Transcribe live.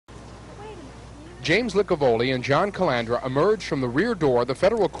James Licavoli and John Calandra emerged from the rear door of the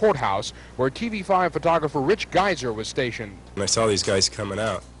federal courthouse where TV5 photographer Rich Geiser was stationed. And I saw these guys coming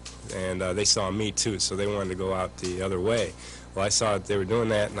out, and they saw me too, so they wanted to go out the other way. Well, I saw that they were doing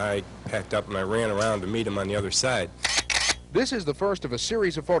that, and I packed up and I ran around to meet them on the other side. This is the first of a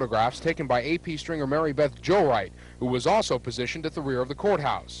series of photographs taken by AP stringer Mary Beth Joe-Wright, who was also positioned at the rear of the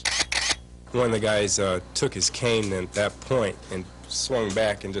courthouse. One of the guys took his cane at that point and swung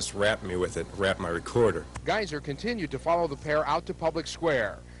back and just wrapped me with it, wrapped my recorder. Geiser continued to follow the pair out to Public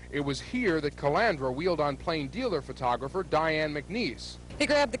Square. It was here that Calandra wheeled on plain dealer photographer Diane McNeese. He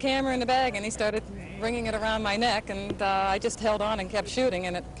grabbed the camera in the bag and he started ringing it around my neck, and I just held on and kept shooting,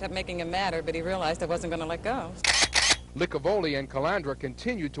 and it kept making him madder, but he realized I wasn't going to let go. Licavoli and Calandra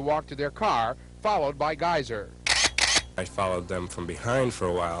continued to walk to their car, followed by Geiser. I followed them from behind for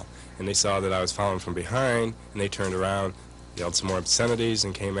a while, and they saw that I was following from behind, and they turned around, yelled some more obscenities,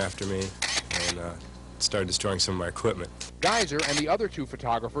 and came after me, and started destroying some of my equipment. Geiser and the other two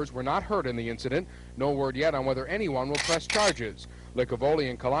photographers were not hurt in the incident. No word yet on whether anyone will press charges. Licavoli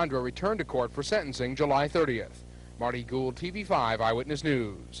and Calandra returned to court for sentencing July 30th. Marty Gould, TV5 Eyewitness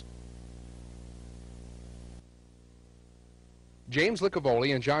News. James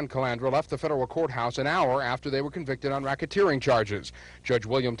Licavoli and John Calandra left the federal courthouse an hour after they were convicted on racketeering charges. Judge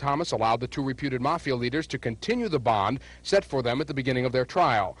William Thomas allowed the two reputed mafia leaders to continue the bond set for them at the beginning of their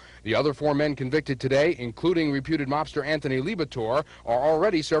trial. The other four men convicted today, including reputed mobster Anthony Libator, are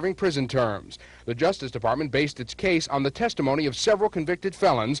already serving prison terms. The Justice Department based its case on the testimony of several convicted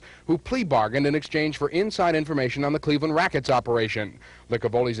felons who plea bargained in exchange for inside information on the Cleveland Rackets operation.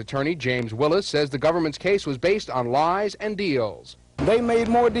 Licavoli's attorney, James Willis, says the government's case was based on lies and deals. They made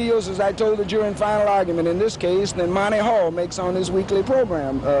more deals, as I told the jury in final argument in this case, than Monty Hall makes on his weekly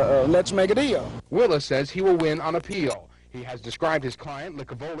program, Let's Make a Deal. Willis says he will win on appeal. He has described his client,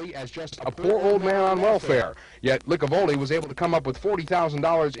 Licavoli, as just a poor old man on welfare. Yet Licavoli was able to come up with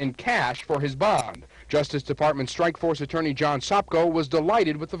 $40,000 in cash for his bond. Justice Department Strike Force attorney John Sopko was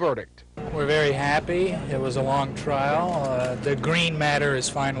delighted with the verdict. We're very happy. It was a long trial. The green matter is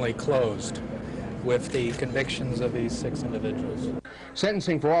finally closed with the convictions of these 6 individuals.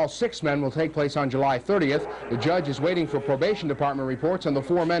 Sentencing for all 6 men will take place on July 30th. The judge is waiting for probation department reports on the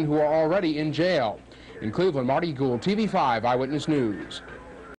 4 men who are already in jail. In Cleveland, Marty Gould, TV5 Eyewitness News.